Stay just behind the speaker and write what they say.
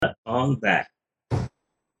wrong back.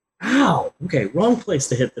 Ow! Okay, wrong place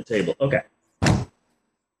to hit the table. Okay.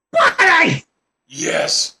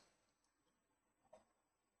 Yes.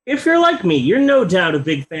 If you're like me, you're no doubt a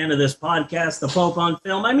big fan of this podcast, The Pope on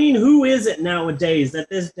Film. I mean, who is it nowadays at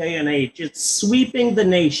this day and age? It's sweeping the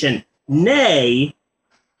nation. Nay,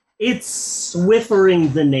 it's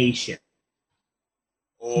swiffering the nation.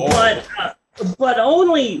 Oh. But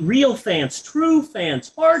only real fans, true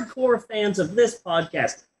fans, hardcore fans of this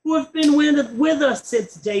podcast who have been with us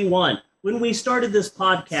since day one, when we started this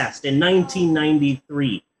podcast in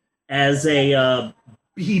 1993 as a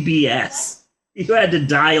BBS. You had to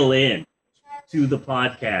dial in to the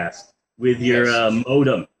podcast with your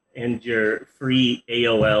modem and your free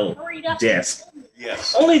AOL disk.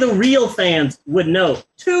 Yes. Only the real fans would know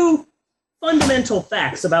two fundamental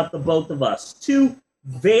facts about the both of us. Two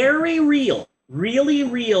very real, really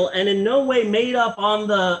real, and in no way made up on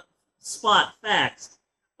the spot facts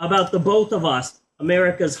about the both of us,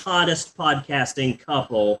 America's hottest podcasting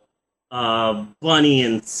couple, Bunny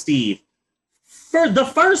and Steve. For the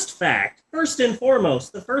first and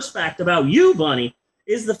foremost, the first fact about you, Bunny,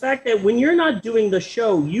 is the fact that when you're not doing the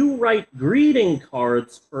show, you write greeting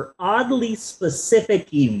cards for oddly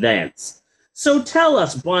specific events. So tell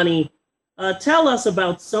us, Bunny, tell us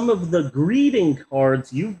about some of the greeting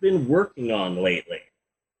cards you've been working on lately.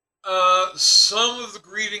 Some of the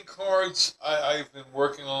greeting cards I've been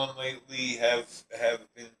working on lately have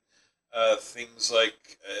been things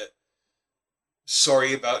like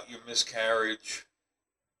sorry about your miscarriage,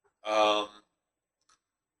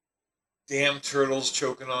 damn turtles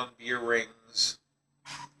choking on beer rings.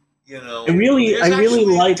 You know, I really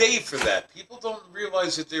like a day for that. People don't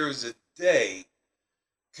realize that there is a day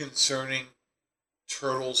concerning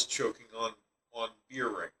turtles choking on beer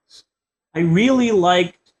rings. I really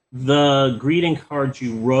liked the greeting card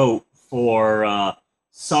you wrote for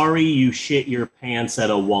sorry you shit your pants at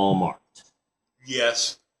a Walmart.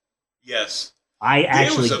 Yes. I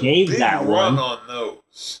actually gave that one on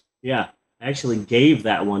those. Yeah, I actually gave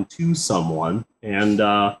that one to someone, and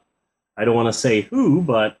I don't want to say who,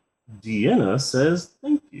 but Deanna says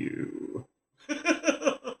thank you.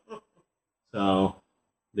 So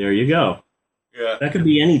there you go. Yeah, that could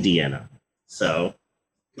be any Deanna. So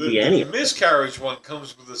the miscarriage one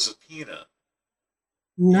comes with a subpoena.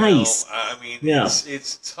 Nice. You know, I mean,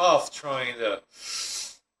 it's tough trying to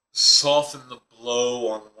soften the blow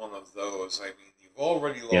on one of those. I mean, you've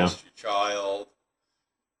already lost your child.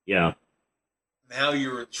 Yeah. Now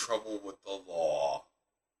you're in trouble with the law.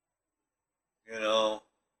 You know.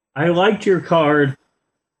 I liked your card.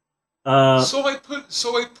 So I put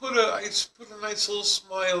a nice little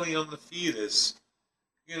smiley on the fetus,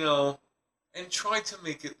 you know, and tried to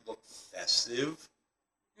make it look festive,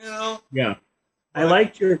 you know. Yeah. But I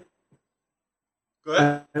liked your. Go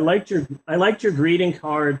ahead. I liked your greeting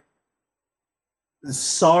card.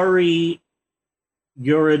 Sorry,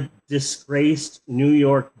 you're a disgraced New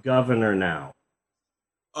York governor now.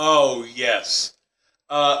 Oh yes.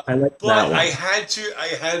 I like but that one.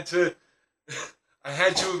 I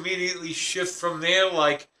had to immediately shift from there,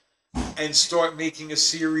 and start making a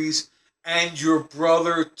series. And your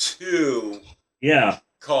brother too. Yeah.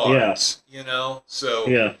 Cards. Yeah. You know. So.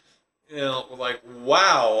 Yeah. You know, like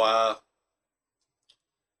wow.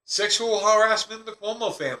 Sexual harassment in the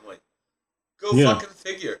Cuomo family. Go fucking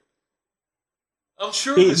figure. I'm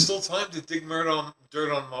sure there's still time to dig dirt on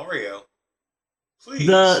Mario. Please.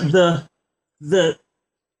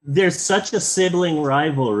 There's such a sibling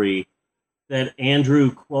rivalry that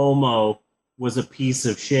Andrew Cuomo was a piece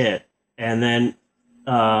of shit, and then,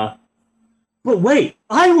 but wait,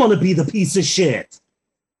 I want to be the piece of shit.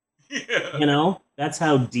 Yeah. You know, that's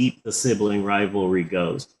how deep the sibling rivalry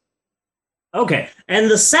goes. Okay,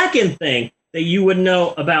 and the second thing that you would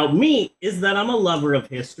know about me is that I'm a lover of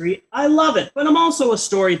history. I love it, but I'm also a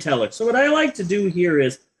storyteller. So what I like to do here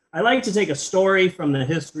is I like to take a story from the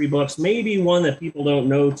history books, maybe one that people don't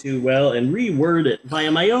know too well, and reword it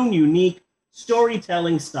via my own unique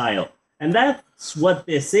storytelling style. And that's what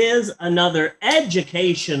this is, another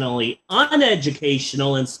educationally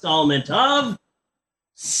uneducational installment of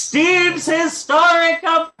Steve's Historic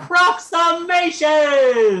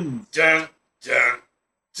Approximations! Dun, dun,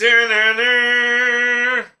 dun, dun,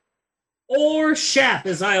 dun. Or SHAP,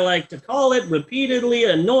 as I like to call it, repeatedly,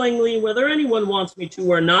 annoyingly, whether anyone wants me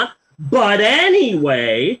to or not. But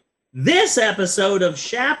anyway, this episode of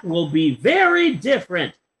SHAP will be very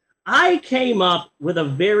different. I came up with a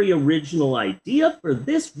very original idea for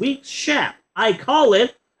this week's SHAP. I call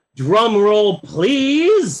it, drumroll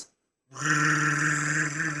please.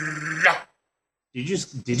 Did you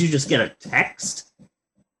just get a text?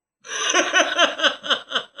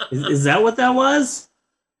 Is that what that was?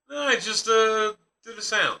 No, I just did a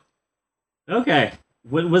sound. Okay.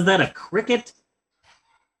 Was that a cricket?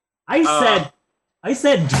 I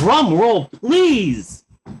said drum roll, please.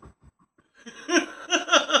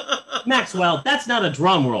 Maxwell, that's not a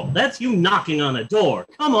drum roll. That's you knocking on a door.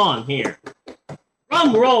 Come on here.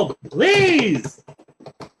 Drum roll, please.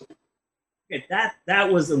 Okay,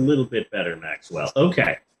 that was a little bit better, Maxwell.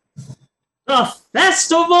 Okay. The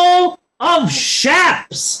Festival of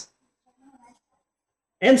Shaps.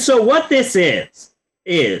 And so what this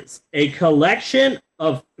is a collection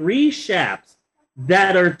of 3 shaps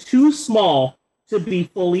that are too small to be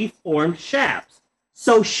fully formed shaps.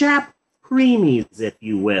 So shap preemies, if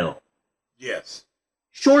you will. Yes.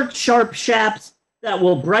 Short, sharp shaps that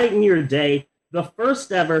will brighten your day. The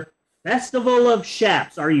first ever Festival of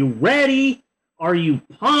Shaps. Are you ready? Are you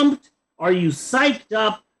pumped? Are you psyched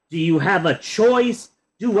up? Do you have a choice?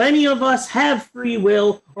 Do any of us have free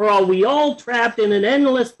will? Or are we all trapped in an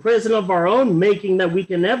endless prison of our own making that we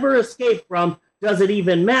can never escape from? Does it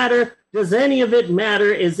even matter? Does any of it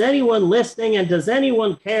matter? Is anyone listening? And does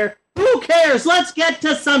anyone care? Who cares? Let's get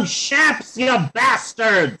to some shaps, you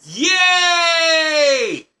bastards!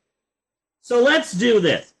 Yay! So let's do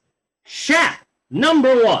this. Shap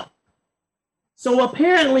number 1. So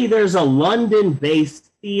apparently there's a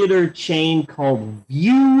London-based theater chain called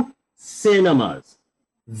Vue Cinemas.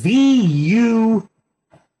 V-U-E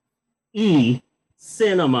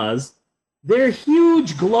Cinemas. They're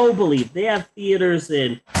huge globally. They have theaters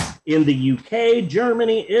in the UK,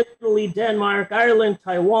 Germany, Italy, Denmark, Ireland,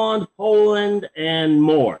 Taiwan, Poland, and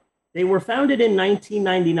more. They were founded in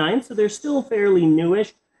 1999, so they're still fairly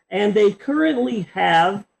newish, and they currently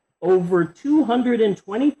have over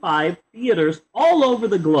 225 theaters all over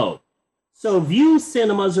the globe. So Vue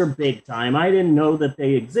Cinemas are big time. I didn't know that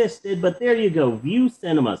they existed, but there you go, Vue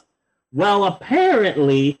Cinemas. Well,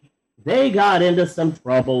 apparently, they got into some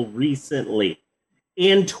trouble recently.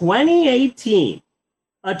 In 2018,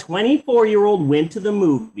 a 24-year-old went to the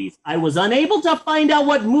movies. I was unable to find out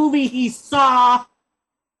what movie he saw,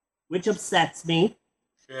 which upsets me.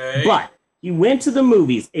 Okay. But he went to the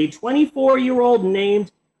movies. A 24-year-old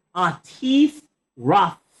named Atif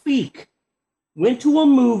Rafiq went to a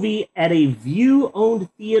movie at a Vue-owned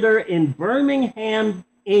theater in Birmingham,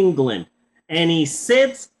 England. And he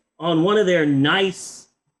sits on one of their nice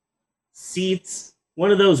seats,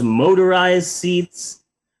 one of those motorized seats.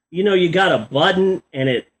 You know, you got a button and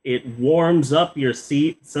it warms up your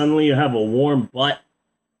seat. Suddenly you have a warm butt.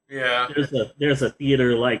 Yeah. There's a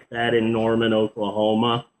theater like that in Norman,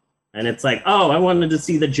 Oklahoma. And it's like, oh, I wanted to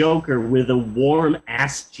see the Joker with a warm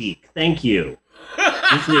ass cheek. Thank you.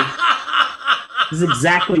 This is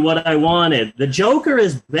exactly what I wanted. The Joker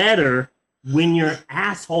is better when your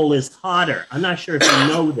asshole is hotter. I'm not sure if you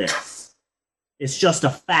know this. It's just a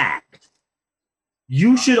fact.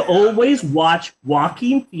 You should always watch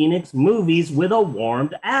Joaquin Phoenix movies with a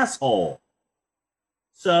warmed asshole.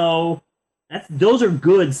 So those are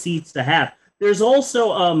good seats to have. There's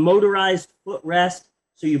also a motorized footrest.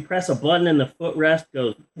 So you press a button and the footrest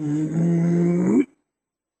goes, and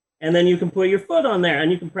then you can put your foot on there,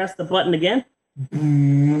 and you can press the button again,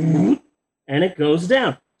 and it goes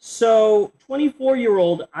down. So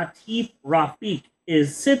 24-year-old Atif Rafiq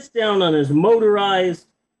sits down on his motorized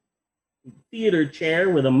theater chair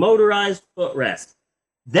with a motorized footrest.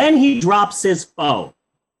 Then he drops his phone.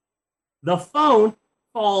 The phone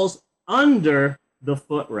falls under the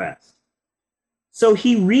footrest. So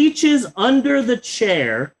he reaches under the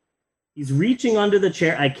chair. He's reaching under the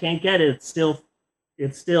chair. I can't get it. It's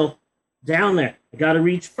still down there. I got to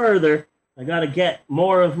reach further. I got to get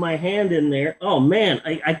more of my hand in there. Oh, man,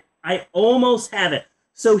 I almost have it.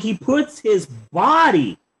 So he puts his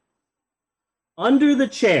body under the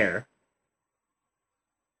chair,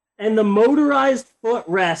 and the motorized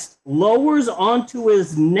footrest lowers onto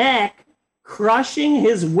his neck, crushing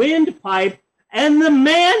his windpipe, and the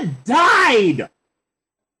man died.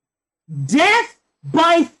 Death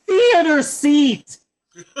by theater seat.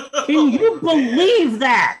 Can you believe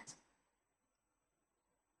that?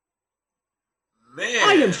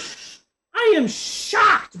 Man. I am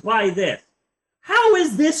shocked by this. How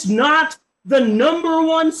is this not the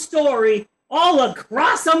 #1 story all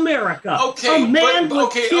across America? Okay, wait.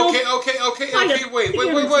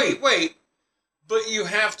 But you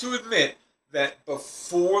have to admit that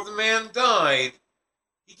before the man died,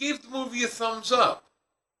 he gave the movie a thumbs up.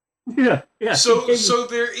 Yeah. So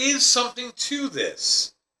there is something to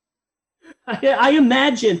this. I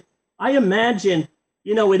imagine,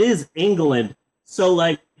 you know, it is England, so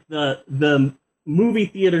like the movie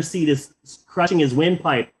theater seat is crushing his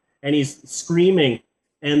windpipe, and he's screaming,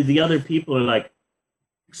 and the other people are like,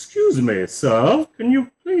 Excuse me, sir. Can you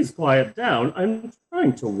please quiet down? I'm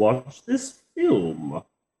trying to watch this film.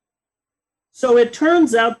 So it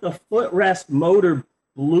turns out the footrest motor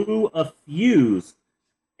blew a fuse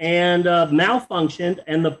and malfunctioned,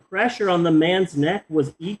 and the pressure on the man's neck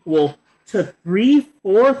was equal to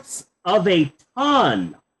 3/4 of a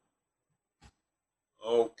ton.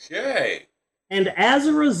 Okay. And as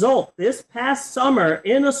a result, this past summer,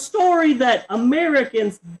 in a story that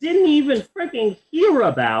Americans didn't even freaking hear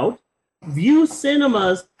about, View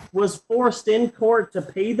Cinemas was forced in court to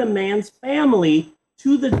pay the man's family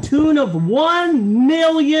to the tune of $1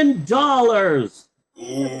 million.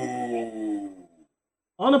 Ooh.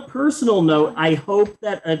 On a personal note, I hope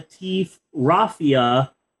that Atif Rafiq,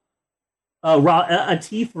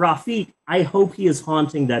 I hope he is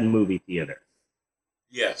haunting that movie theater.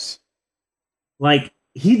 Yes. Like,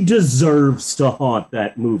 he deserves to haunt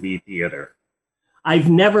that movie theater. I've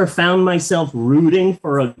never found myself rooting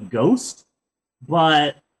for a ghost,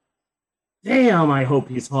 but damn, I hope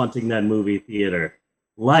he's haunting that movie theater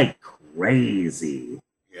like crazy.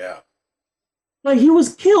 Yeah. Like, he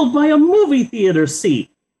was killed by a movie theater seat.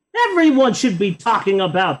 Everyone should be talking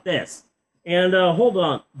about this. And hold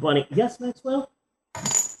on, Bunny. Yes, Maxwell?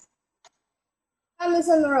 I'm this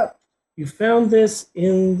on the road. You found this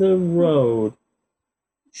in the road.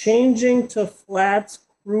 Changing to flats,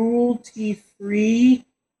 cruelty-free,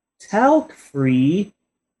 talc-free,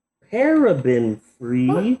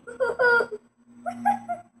 paraben-free.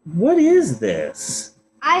 What is this?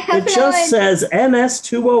 I have It just says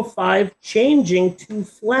MS-205 changing to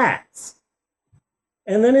flats.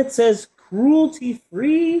 And then it says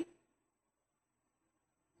cruelty-free.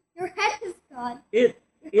 Your head is gone. It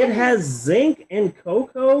has zinc and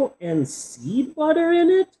cocoa and seed butter in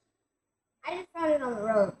it. I just found it on the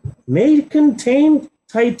road. May contain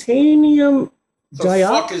titanium The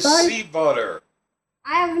dioxide. fuck is sea butter?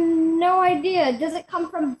 I have no idea. Does it come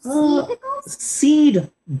from seedicles? Seed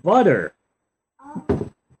butter. Oh.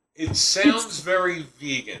 It sounds very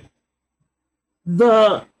vegan.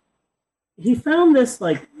 He found this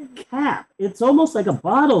like cap. It's almost like a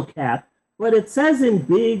bottle cap, but it says in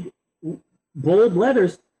big bold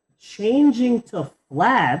letters, changing to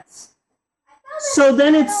flats. So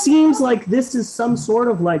then it seems like this is some sort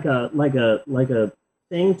of like a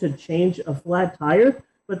thing to change a flat tire,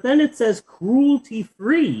 but then it says cruelty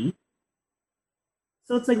free.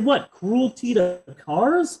 So it's like, what, cruelty to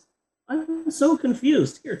cars? I'm so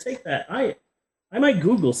confused. Here, take that. I might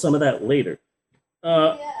Google some of that later.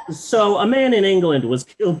 So a man in England was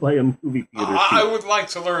killed by a movie theater. I would like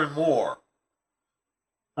to learn more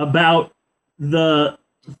about the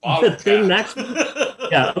thing next.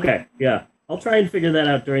 Yeah. Okay. Yeah. I'll try and figure that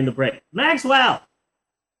out during the break. Maxwell,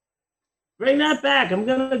 bring that back. I'm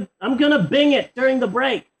gonna bing it during the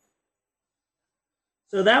break.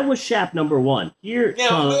 So that was Shap number one. Here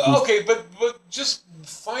comes. Okay, but just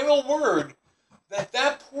final word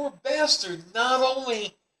that poor bastard not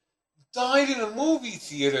only died in a movie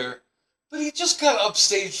theater, but he just got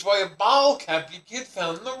upstaged by a bottle cap you kid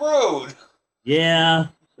found in the road. Yeah.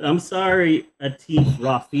 I'm sorry, Atif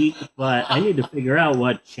Rafiq, but I need to figure out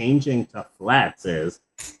what changing to flats is.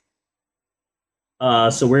 So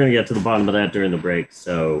we're going to get to the bottom of that during the break,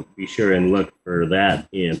 so be sure and look for that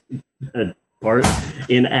in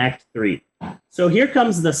Act 3. So here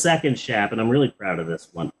comes the second Shap, and I'm really proud of this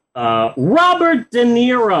one. Robert De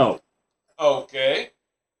Niro. Okay.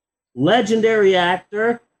 Legendary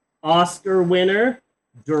actor, Oscar winner,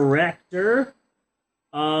 director,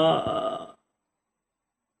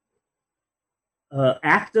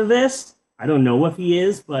 activist. I don't know if he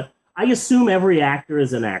is, but I assume every actor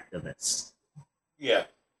is an activist. Yeah.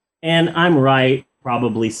 And I'm right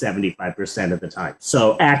probably 75% of the time.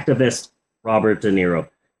 So activist Robert De Niro.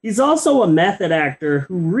 He's also a method actor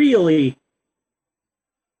who really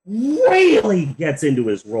gets into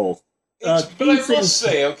his roles. But I must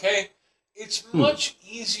say, okay, it's much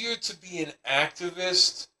easier to be an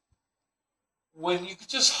activist when you could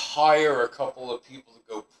just hire a couple of people to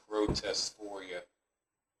go protest for you.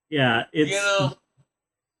 Yeah,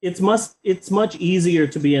 it's much easier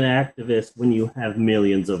to be an activist when you have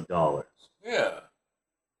millions of dollars. Yeah.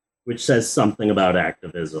 Which says something about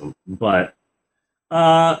activism. But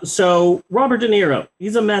so Robert De Niro,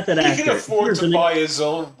 he's a method actor. He can afford to buy his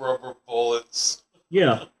own rubber bullets.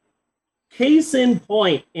 Yeah. Case in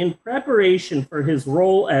point, in preparation for his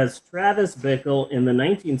role as Travis Bickle in the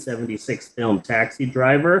 1976 film Taxi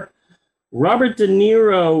Driver, Robert De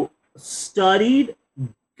Niro studied,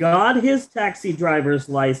 got his taxi driver's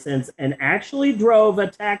license, and actually drove a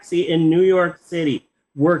taxi in New York City,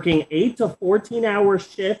 working 8 to 14-hour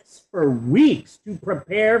shifts for weeks to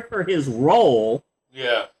prepare for his role.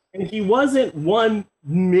 Yeah. And he wasn't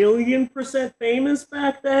 1,000,000% famous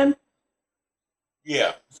back then.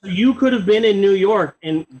 Yeah. So you could have been in New York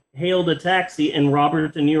and hailed a taxi, and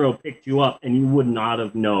Robert De Niro picked you up, and you would not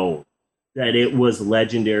have known that it was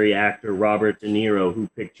legendary actor Robert De Niro who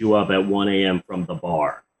picked you up at 1 a.m. from the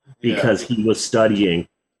bar because he was studying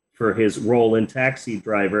for his role in Taxi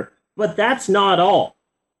Driver. But that's not all.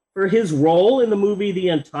 For his role in the movie The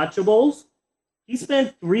Untouchables, he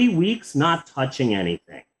spent 3 weeks not touching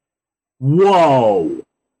anything. Whoa!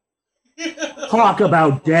 Talk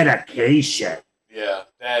about dedication. Yeah,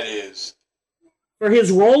 that is. For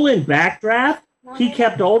his role in Backdraft, he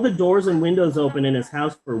kept all the doors and windows open in his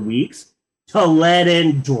house for weeks to let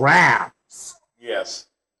in drafts. Yes.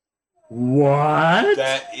 What?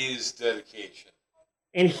 That is dedication.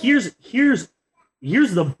 And here's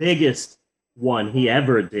the biggest one he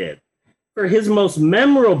ever did. For his most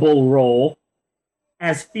memorable role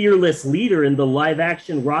as fearless leader in the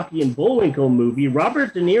live-action Rocky and Bullwinkle movie,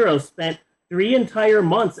 Robert De Niro spent 3 entire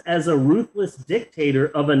months as a ruthless dictator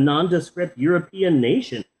of a nondescript European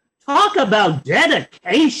nation. Talk about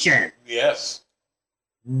dedication! Yes.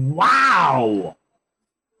 Wow!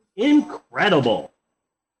 Incredible.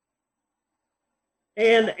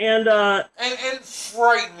 And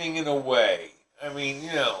frightening in a way. I mean,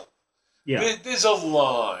 there's a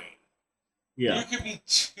line. Yeah. You can be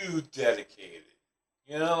too dedicated,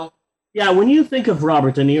 Yeah, when you think of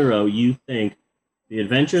Robert De Niro, you think The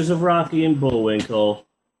Adventures of Rocky and Bullwinkle,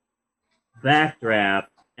 Backdraft,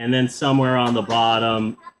 and then somewhere on the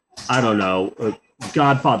bottom, I don't know,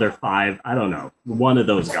 Godfather 5, I don't know, one of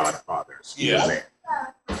those Godfathers. Yeah.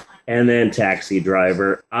 And then Taxi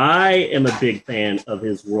Driver. I am a big fan of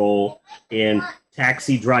his role in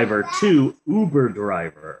Taxi Driver 2, Uber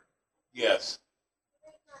Driver. Yes.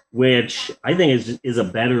 Which I think is a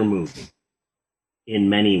better movie in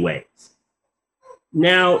many ways.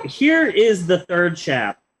 Now, here is the third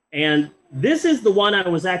chap, and this is the one I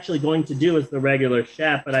was actually going to do as the regular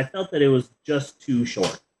chap, but I felt that it was just too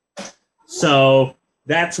short. So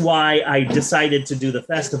that's why I decided to do the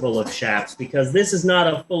Festival of Shaps, because this is not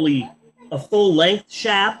a full-length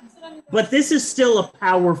chap, but this is still a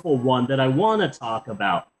powerful one that I want to talk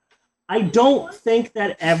about. I don't think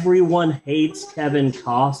that everyone hates Kevin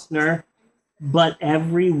Costner, but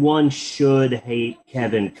everyone should hate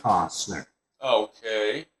Kevin Costner.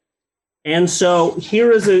 Okay. And so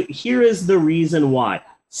here is the reason why.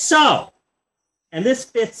 So, and this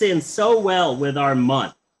fits in so well with our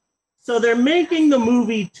month. So they're making the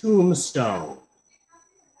movie Tombstone.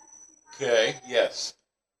 Okay, yes.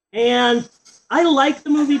 And I like the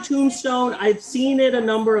movie Tombstone. I've seen it a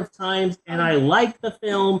number of times, and I like the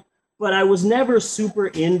film, but I was never super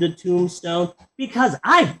into Tombstone because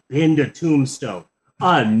I've been to Tombstone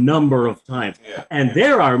a number of times. Yeah. And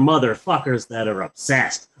there are motherfuckers that are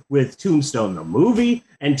obsessed with Tombstone the movie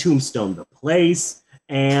and Tombstone the place.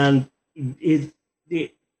 And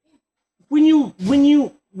when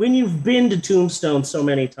you've been to Tombstone so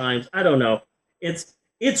many times, I don't know, it's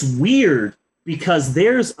weird because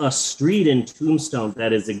there's a street in Tombstone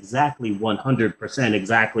that is exactly 100%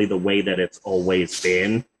 exactly the way that it's always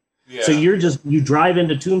been. Yeah. So you drive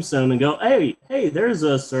into Tombstone and go, hey, there's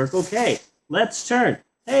a Circle K. Let's turn.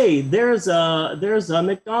 Hey, there's a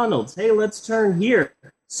McDonald's. Hey, let's turn here.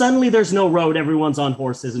 Suddenly there's no road. Everyone's on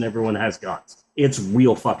horses and everyone has guns. It's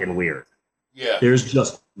real fucking weird. Yeah. There's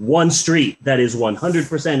just one street that is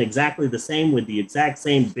 100% exactly the same with the exact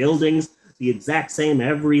same buildings, the exact same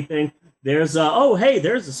everything. There's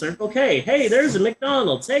there's a Circle K. Hey, there's a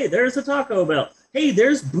McDonald's. Hey, there's a Taco Bell. Hey,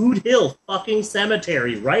 there's Boot Hill fucking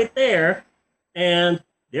Cemetery right there. And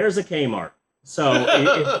there's a Kmart. So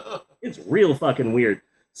it's real fucking weird.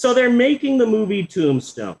 So they're making the movie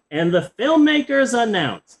Tombstone. And the filmmakers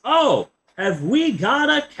announce, have we got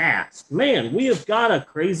a cast? Man, we have got a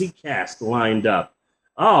crazy cast lined up.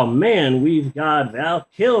 Oh, man, we've got Val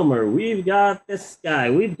Kilmer. We've got this guy.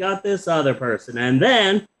 We've got this other person. And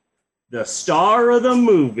then the star of the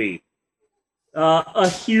movie, a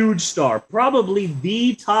huge star, probably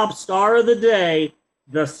the top star of the day,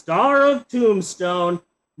 the star of Tombstone,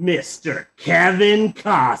 Mr. Kevin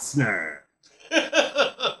Costner.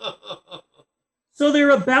 So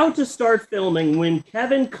they're about to start filming when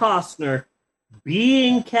Kevin Costner,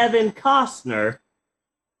 being Kevin Costner,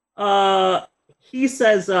 he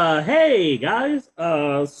says, hey, guys,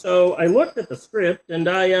 so I looked at the script and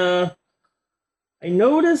I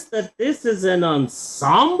noticed that this is an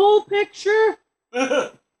ensemble picture.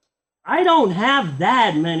 I don't have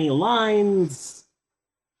that many lines.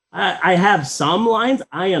 I have some lines.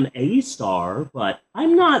 I am a star, but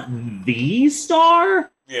I'm not the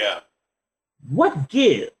star. Yeah. What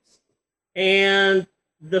gives? And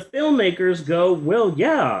the filmmakers go, well,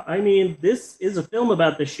 yeah, I mean, this is a film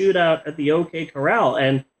about the shootout at the OK Corral,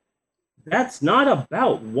 and that's not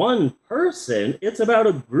about one person. It's about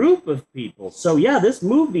a group of people. So, yeah, this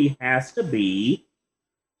movie has to be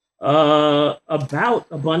about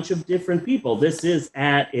a bunch of different people. This is,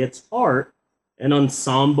 at its heart, an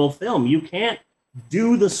ensemble film. You can't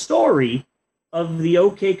do the story of the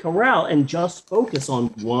OK Corral and just focus on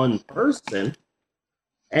one person.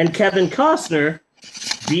 And Kevin Costner,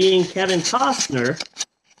 being Kevin Costner,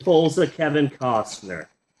 pulls a Kevin Costner.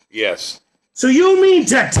 Yes. So you mean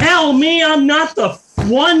to tell me I'm not the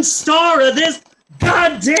one star of this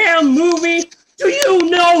goddamn movie? Do you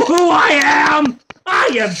know who I am?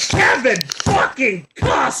 I am Kevin fucking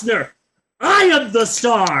Costner. I am the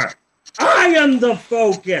star. I am the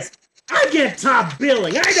focus. I get top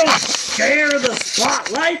billing. I don't share the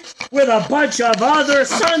spotlight with a bunch of other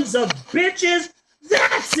sons of bitches.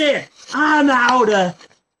 That's it. I'm out of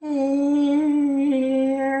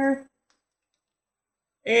here.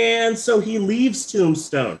 And so he leaves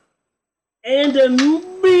Tombstone and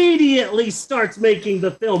immediately starts making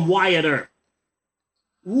the film Wyatt Earp.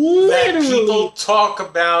 Literally. That people talk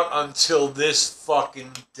about until this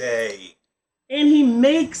fucking day. And he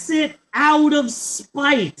makes it out of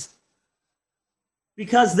spite.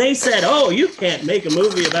 Because they said, oh, you can't make a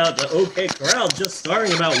movie about the OK Corral just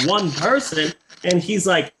starring about one person. And he's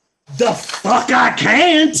like, the fuck I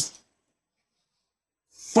can't.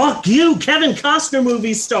 Fuck you, Kevin Costner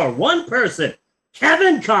movie star. One person,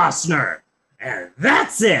 Kevin Costner. And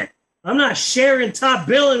that's it. I'm not sharing top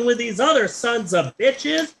billing with these other sons of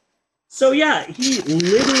bitches. So yeah, he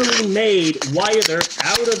literally made Wyatt Earp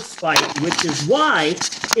out of spite, which is why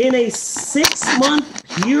in a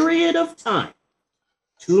 6-month period of time,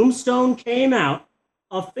 Tombstone came out,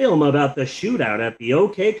 a film about the shootout at the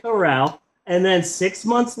OK Corral, and then 6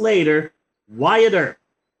 months later, Wyatt Earp,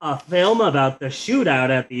 a film about the shootout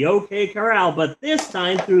at the OK Corral, but this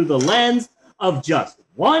time through the lens of just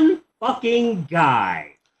one fucking guy.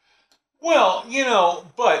 Well,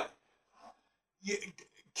 but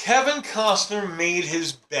Kevin Costner made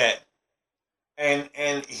his bet,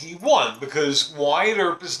 and he won, because Wyatt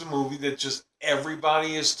Earp is the movie that just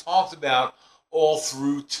everybody has talked about all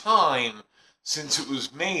through time since it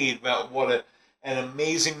was made, about what an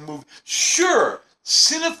amazing movie. Sure,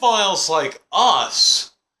 cinephiles like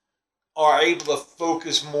us are able to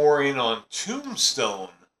focus more in on Tombstone,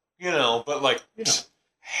 but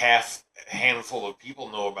handful of people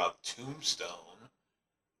know about Tombstone.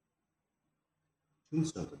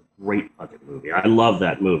 Tombstone's a great fucking movie. I love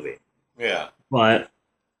that movie. Yeah. But,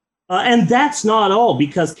 and that's not all,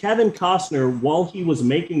 because Kevin Costner, while he was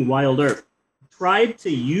making Wyatt Earp, tried to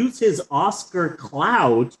use his Oscar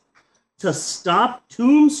clout to stop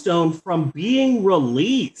Tombstone from being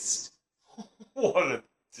released. What a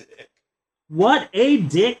dick. What a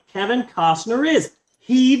dick Kevin Costner is.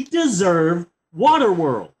 He deserved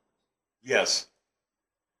Waterworld. Yes.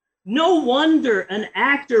 No wonder an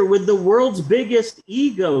actor with the world's biggest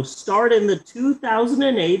ego starred in the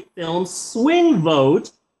 2008 film Swing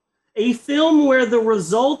Vote, a film where the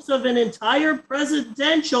results of an entire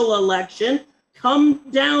presidential election come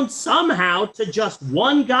down somehow to just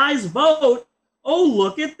one guy's vote. Oh,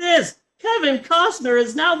 look at this. Kevin Costner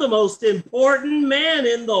is now the most important man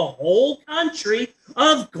in the whole country.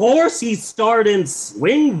 Of course he starred in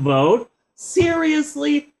Swing Vote.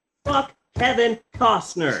 Seriously, fuck Kevin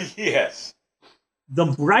Costner. Yes. The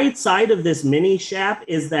bright side of this mini shap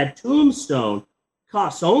is that Tombstone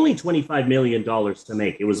costs only $25 million to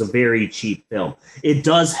make. It was a very cheap film. It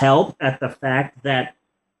does help at the fact that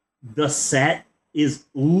the set is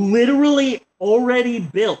literally already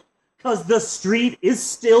built because the street is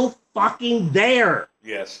still fucking there.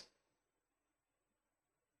 Yes.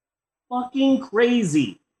 Fucking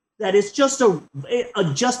crazy. That it's just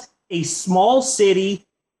a small city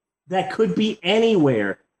that could be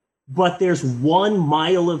anywhere, but there's 1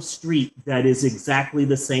 mile of street that is exactly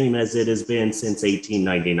the same as it has been since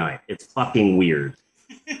 1899. It's fucking weird.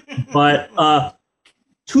 But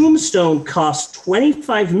Tombstone cost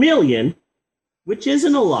 $25 million, which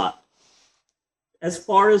isn't a lot as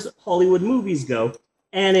far as Hollywood movies go,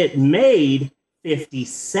 and it made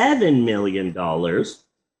 $57 million,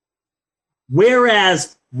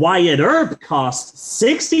 whereas Wyatt Earp cost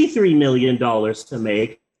 $63 million to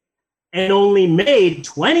make and only made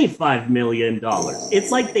 $25 million.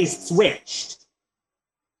 It's like they switched.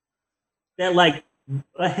 That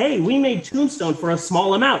hey, we made Tombstone for a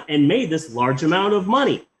small amount and made this large amount of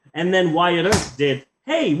money. And then Wyatt Earp did,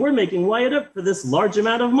 hey, we're making Wyatt Earp for this large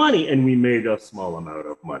amount of money and we made a small amount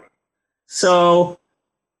of money. So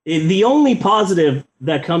The only positive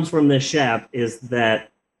that comes from this shap is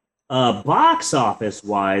that box office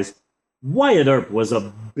wise, Wyatt Earp was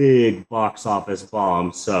a big box office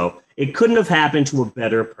bomb, so it couldn't have happened to a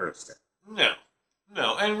better person. No.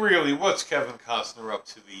 No, and really, what's Kevin Costner up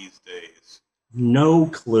to these days? No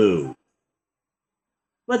clue.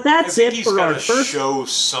 But that's it for our first show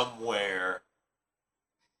somewhere.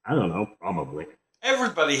 I don't know, probably.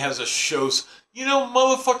 Everybody has a show. You know,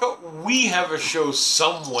 motherfucker, we have a show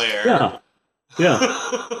somewhere. Yeah.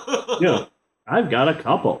 Yeah. I've got a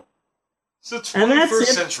couple. It's the 21st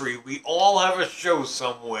century. We all have a show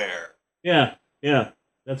somewhere. Yeah.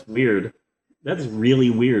 That's weird. That's really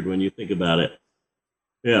weird when you think about it.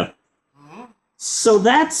 Yeah. Mm-hmm. So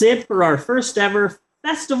that's it for our first ever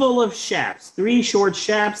Festival of Shaps. 3 short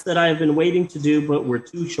shaps that I've been waiting to do, but were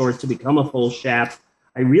too short to become a full shap.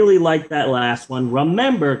 I really like that last one.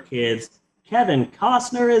 Remember, kids, Kevin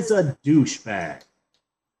Costner is a douchebag.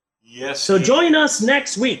 Yes. So join us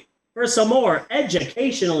next week for some more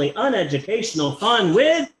educationally uneducational fun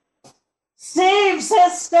with Steve's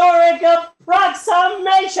Historic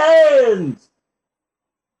Approximations.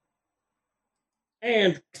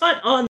 And cut on